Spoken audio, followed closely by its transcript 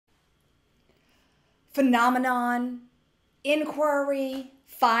phenomenon, inquiry,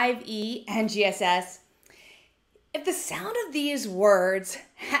 5E, and GSS. If the sound of these words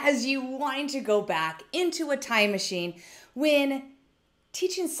has you wanting to go back into a time machine when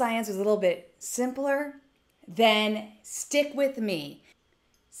teaching science was a little bit simpler, then stick with me.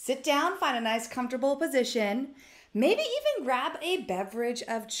 Sit down, find a nice comfortable position, maybe even grab a beverage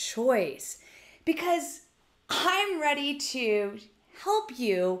of choice, because I'm ready to help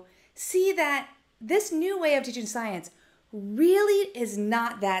you see that this new way of teaching science really is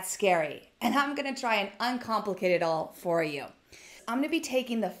not that scary. And I'm going to try and uncomplicate it all for you. I'm going to be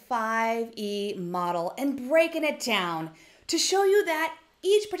taking the 5E model and breaking it down to show you that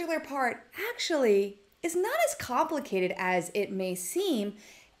each particular part actually is not as complicated as it may seem,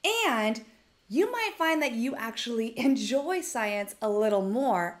 and you might find that you actually enjoy science a little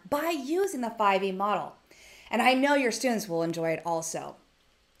more by using the 5E model. And I know your students will enjoy it also.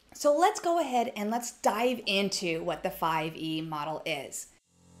 So let's go ahead and let's dive into what the 5E model is.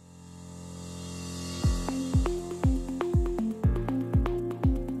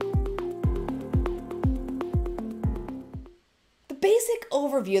 The basic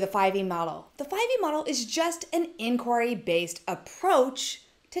overview of the 5E model. The 5E model is just an inquiry-based approach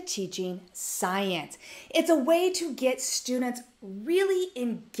to teaching science. It's a way to get students really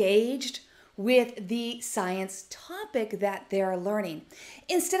engaged with the science topic that they're learning.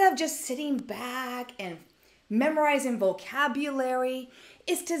 Instead of just sitting back and memorizing vocabulary,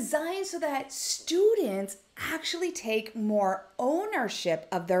 it's designed so that students actually take more ownership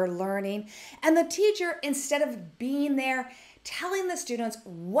of their learning, and the teacher, instead of being there telling the students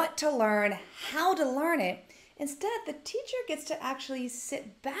what to learn, how to learn it, instead the teacher gets to actually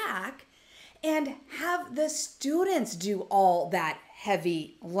sit back and have the students do all that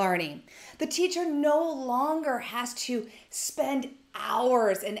heavy learning. The teacher no longer has to spend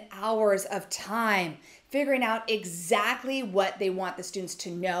hours and hours of time figuring out exactly what they want the students to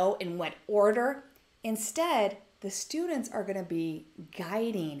know in what order. Instead, the students are going to be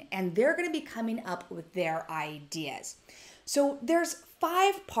guiding and they're going to be coming up with their ideas. So there's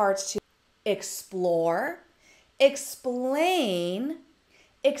 5 parts to explore, explain,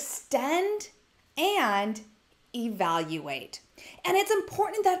 extend, and evaluate. And it's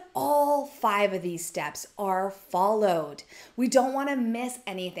important that all 5 of these steps are followed. We don't want to miss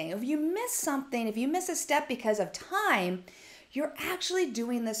anything. If you miss something, if you miss a step because of time, you're actually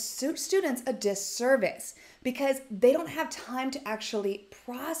doing the students a disservice because they don't have time to actually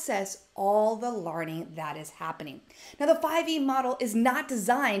process all the learning that is happening. Now, the 5E model is not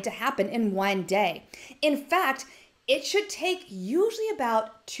designed to happen in one day. In fact, it should take usually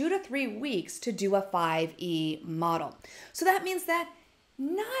about 2 to 3 weeks to do a 5E model. So that means that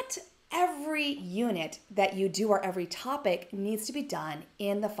not every unit that you do or every topic needs to be done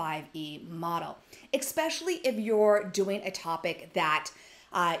in the 5E model, especially if you're doing a topic that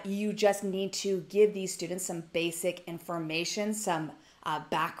you just need to give these students some basic information, some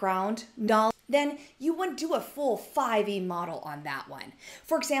background knowledge. Then you wouldn't do a full 5E model on that one.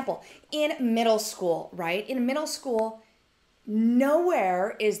 For example, in middle school, right? In middle school,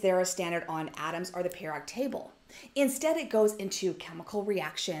 nowhere is there a standard on atoms or the periodic table. Instead, it goes into chemical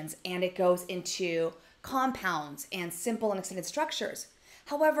reactions and it goes into compounds and simple and extended structures.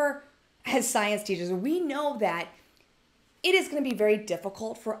 However, as science teachers, we know that it is going to be very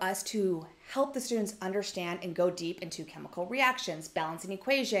difficult for us to help the students understand and go deep into chemical reactions, balancing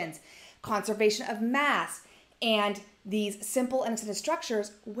equations, conservation of mass, and these simple and extended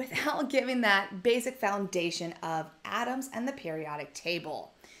structures without giving that basic foundation of atoms and the periodic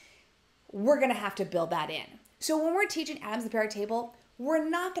table. We're going to have to build that in. So when we're teaching atoms and the periodic table, we're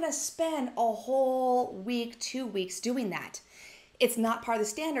not going to spend a whole week, 2 weeks doing that. It's not part of the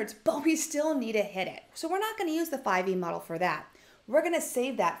standards, but we still need to hit it. So we're not going to use the 5E model for that. We're going to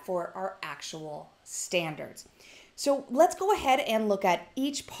save that for our actual standards. So let's go ahead and look at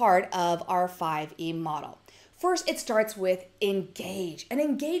each part of our 5E model. First, it starts with engage. And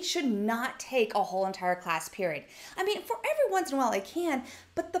engage should not take a whole entire class period. I mean, for every once in a while it can,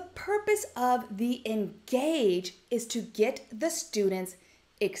 but the purpose of the engage is to get the students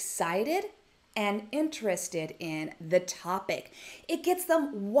excited and interested in the topic. It gets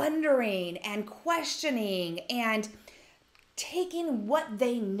them wondering and questioning and taking what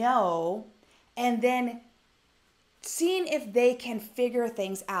they know and then seeing if they can figure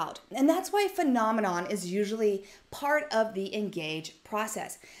things out. And that's why phenomenon is usually part of the engage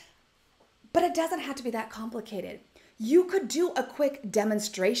process. But it doesn't have to be that complicated. You could do a quick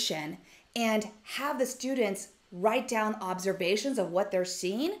demonstration and have the students write down observations of what they're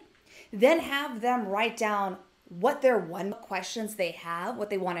seeing, then have them write down what questions they have, what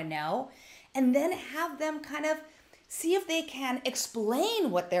they want to know, and then have them kind of see if they can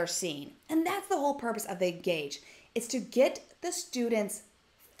explain what they're seeing. And that's the whole purpose of the engage. It's to get the students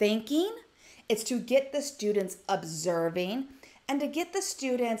thinking, it's to get the students observing, and to get the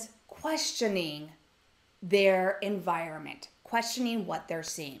students questioning their environment, questioning what they're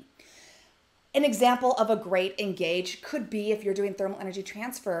seeing. An example of a great engage could be, if you're doing thermal energy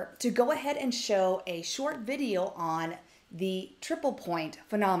transfer, to go ahead and show a short video on the triple point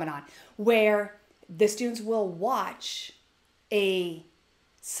phenomenon, where the students will watch a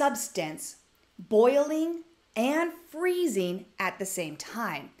substance boiling and freezing at the same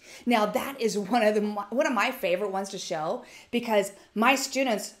time. Now that is one of my favorite ones to show, because my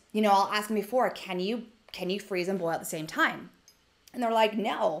students, I'll ask them before, can you freeze and boil at the same time? And they're like,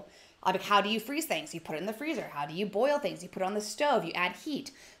 no. I'll be like, how do you freeze things? You put it in the freezer. How do you boil things? You put it on the stove. You add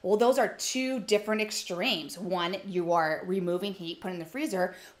heat. Well, those are two different extremes. One, you are removing heat, putting in the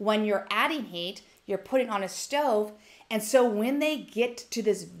freezer. When you're adding heat, you're putting on a stove. And so when they get to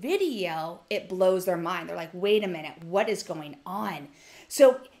this video, it blows their mind. They're like, wait a minute, what is going on?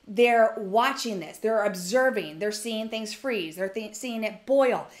 So they're watching this, they're observing, they're seeing things freeze, they're seeing it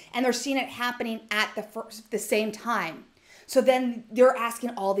boil, and they're seeing it happening at the same time. So then they're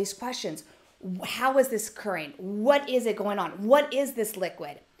asking all these questions. How is this occurring? What is it going on? What is this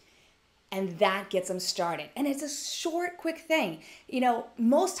liquid? And that gets them started. And it's a short, quick thing.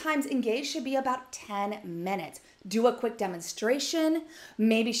 Most times engage should be about 10 minutes. Do a quick demonstration,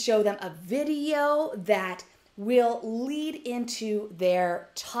 maybe show them a video that will lead into their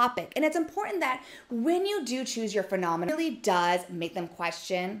topic. And it's important that when you do choose your phenomenon, it really does make them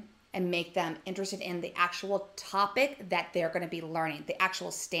question and make them interested in the actual topic that they're going to be learning, the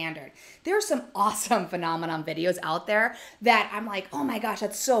actual standard. There are some awesome phenomenon videos out there that I'm like, oh my gosh,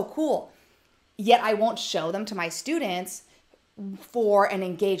 that's so cool. Yet I won't show them to my students for an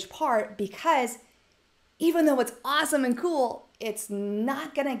engaged part, because even though it's awesome and cool, it's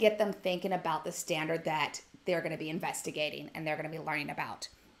not going to get them thinking about the standard that they're going to be investigating and they're going to be learning about.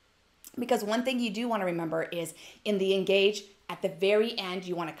 Because one thing you do want to remember is, in the engage, at the very end,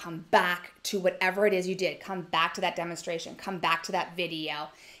 you want to come back to whatever it is you did. Come back to that demonstration, come back to that video,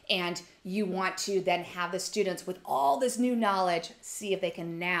 and you want to then have the students with all this new knowledge see if they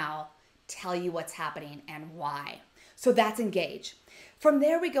can now tell you what's happening and why. So that's engage. From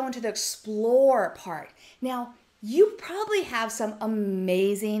there, we go into the explore part. Now, you probably have some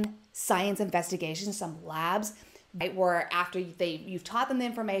amazing science investigations, some labs, right, where after you've taught them the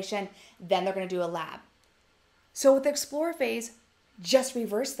information, then they're going to do a lab. So with the explore phase, just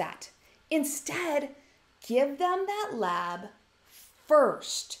reverse that. Instead, give them that lab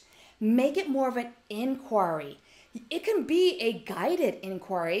first. Make it more of an inquiry. It can be a guided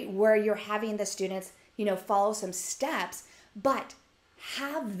inquiry where you're having the students, follow some steps, but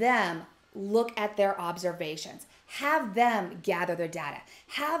have them look at their observations. Have them gather their data.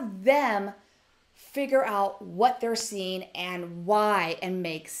 Have them figure out what they're seeing and why, and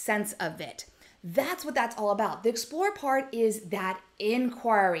make sense of it. That's what that's all about. The explore part is that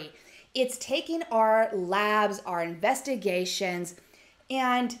inquiry. It's taking our labs, our investigations,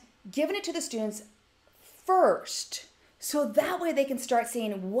 and giving it to the students first. So that way they can start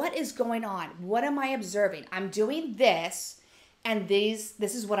seeing what is going on. What am I observing? I'm doing this, and this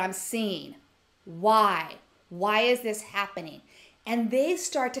is what I'm seeing. Why? Why is this happening? And they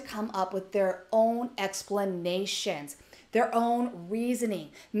start to come up with their own explanations, their own reasoning,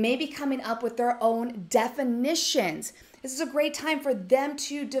 maybe coming up with their own definitions. This is a great time for them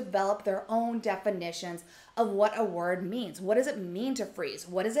to develop their own definitions of what a word means. What does it mean to freeze?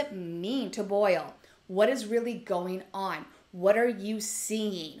 What does it mean to boil? What is really going on? What are you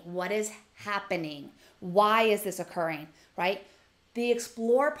seeing? What is happening? Why is this occurring, right? The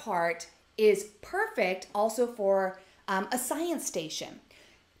explore part is perfect also for a science station.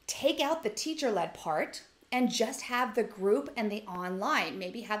 Take out the teacher-led part and just have the group and the online.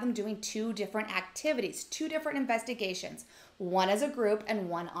 Maybe have them doing two different activities, two different investigations, one as a group and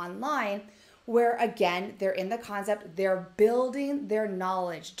one online, where again, they're in the concept, they're building their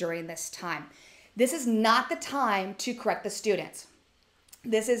knowledge during this time. This is not the time to correct the students.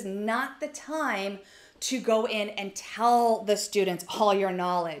 This is not the time to go in and tell the students all your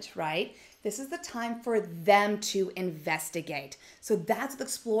knowledge, right? This is the time for them to investigate. So that's what the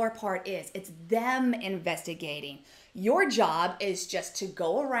explore part is. It's them investigating. Your job is just to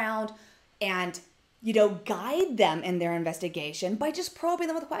go around and, guide them in their investigation by just probing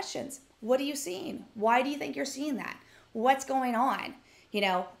them with questions. What are you seeing? Why do you think you're seeing that? What's going on?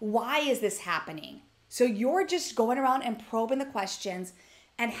 Why is this happening? So you're just going around and probing the questions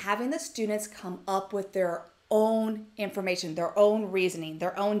and having the students come up with their own information, their own reasoning,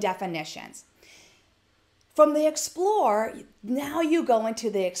 their own definitions. From the explore, now you go into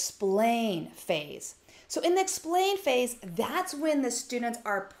the explain phase. So in the explain phase, that's when the students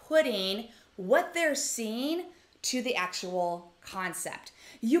are putting what they're seeing to the actual concept.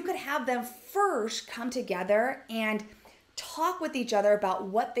 You could have them first come together and talk with each other about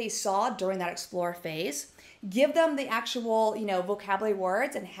what they saw during that explore phase, give them the actual, vocabulary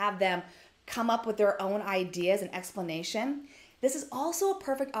words and have them come up with their own ideas and explanation. This is also a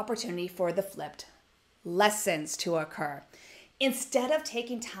perfect opportunity for the flipped lessons to occur. Instead of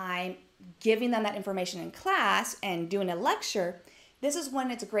taking time giving them that information in class and doing a lecture, this is when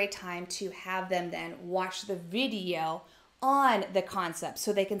it's a great time to have them then watch the video on the concept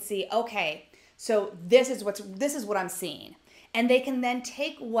so they can see, okay, so this is what I'm seeing. And they can then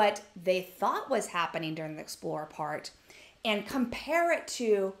take what they thought was happening during the explore part and compare it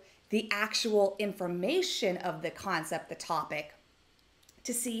to the actual information of the concept, the topic,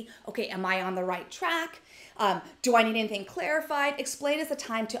 to see, okay, am I on the right track? Do I need anything clarified? Explain is the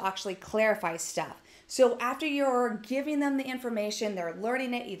time to actually clarify stuff. So after you're giving them the information, they're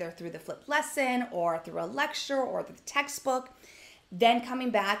learning it either through the flipped lesson or through a lecture or the textbook, then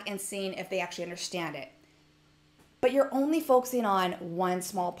coming back and seeing if they actually understand it. But you're only focusing on one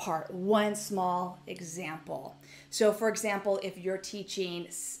small part, one small example. So for example, if you're teaching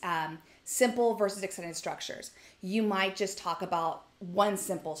simple versus extended structures, you might just talk about one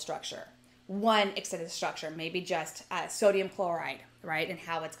simple structure, one extended structure, maybe just sodium chloride, right? And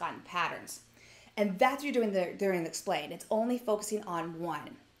how it's gotten patterns. And that's what you're doing during the explain. It's only focusing on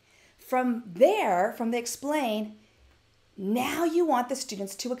one. From there, from the explain, now you want the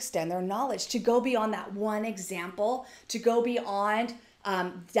students to extend their knowledge, to go beyond that one example, to go beyond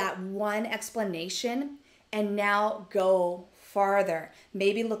that one explanation, and now go farther.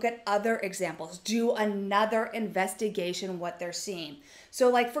 Maybe look at other examples. Do another investigation what they're seeing. So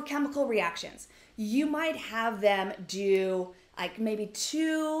like for chemical reactions, you might have them do like maybe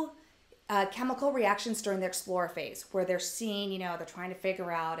 2 chemical reactions during the explore phase where they're seeing, they're trying to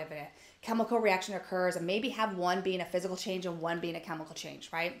figure out if a chemical reaction occurs, and maybe have one being a physical change and one being a chemical change,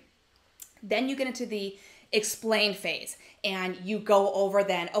 right? Then you get into the explain phase and you go over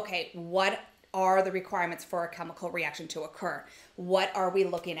then, okay, what are the requirements for a chemical reaction to occur? What are we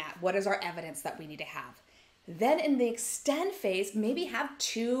looking at? What is our evidence that we need to have? Then in the extend phase, maybe have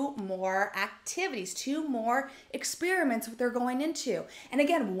 2 more activities, 2 more experiments that they're going into. And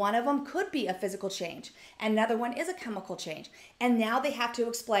again, one of them could be a physical change. Another one is a chemical change. And now they have to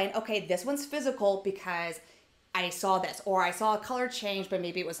explain, okay, this one's physical because I saw this, or I saw a color change, but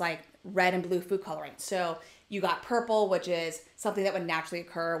maybe it was like red and blue food coloring. So you got purple, which is something that would naturally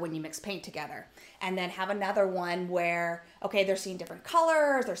occur when you mix paint together. And then have another one where, okay, they're seeing different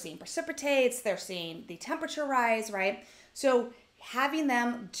colors, they're seeing precipitates, they're seeing the temperature rise, right? So having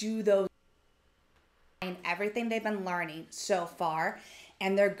them do those, everything they've been learning so far,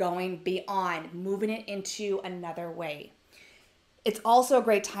 and they're going beyond, moving it into another way. It's also a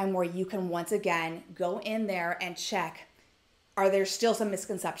great time where you can once again go in there and check, are there still some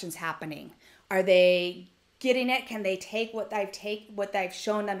misconceptions happening? Are they getting it? Can they take what I've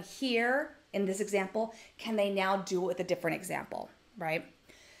shown them here in this example? Can they now do it with a different example, right?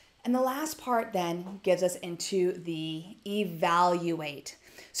 And the last part then gives us into the evaluate.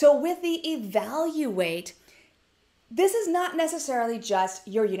 So with the evaluate, this is not necessarily just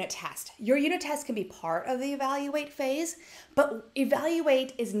your unit test. Your unit test can be part of the evaluate phase, but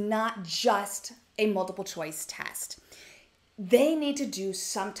evaluate is not just a multiple choice test. They need to do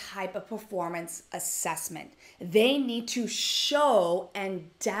some type of performance assessment. They need to show and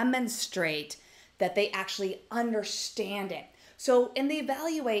demonstrate that they actually understand it. So in the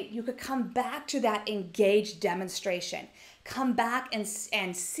evaluate, you could come back to that engaged demonstration. Come back and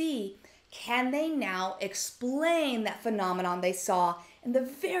see, can they now explain that phenomenon they saw in the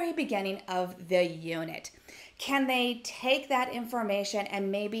very beginning of the unit? Can they take that information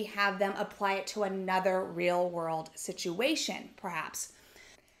and maybe have them apply it to another real world situation, perhaps?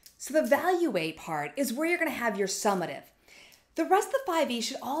 So the evaluate part is where you're going to have your summative. The rest of the 5 E's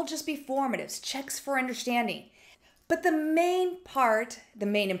should all just be formatives, checks for understanding. But the main part, the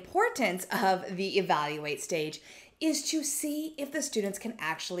main importance of the evaluate stage is to see if the students can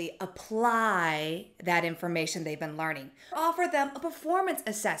actually apply that information they've been learning. Offer them a performance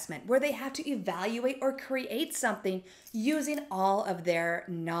assessment where they have to evaluate or create something using all of their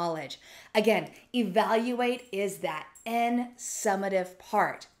knowledge. Again, evaluate is that end summative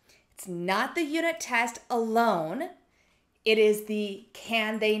part. It's not the unit test alone. It is the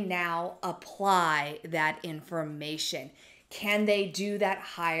can they now apply that information? Can they do that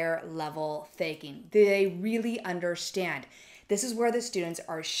higher level thinking? Do they really understand? This is where the students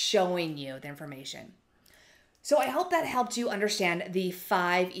are showing you the information. So I hope that helped you understand the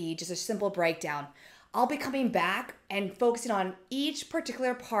 5E, just a simple breakdown. I'll be coming back and focusing on each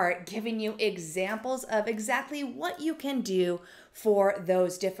particular part, giving you examples of exactly what you can do for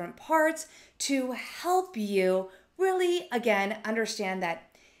those different parts to help you really, again, understand that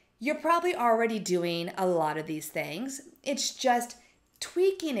you're probably already doing a lot of these things. It's just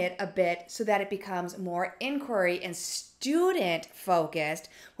tweaking it a bit so that it becomes more inquiry and student focused,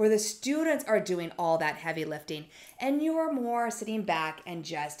 where the students are doing all that heavy lifting and you're more sitting back and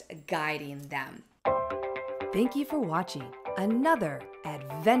just guiding them. Thank you for watching another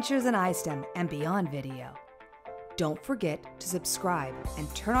Adventures in ISTEM and Beyond video. Don't forget to subscribe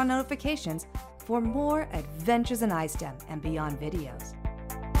and turn on notifications for more Adventures in ISTEM and Beyond videos.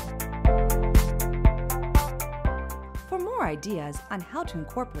 For more ideas on how to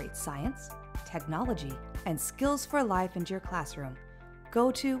incorporate science, technology, and skills for life into your classroom, go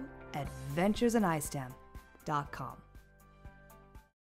to adventuresinistem.com.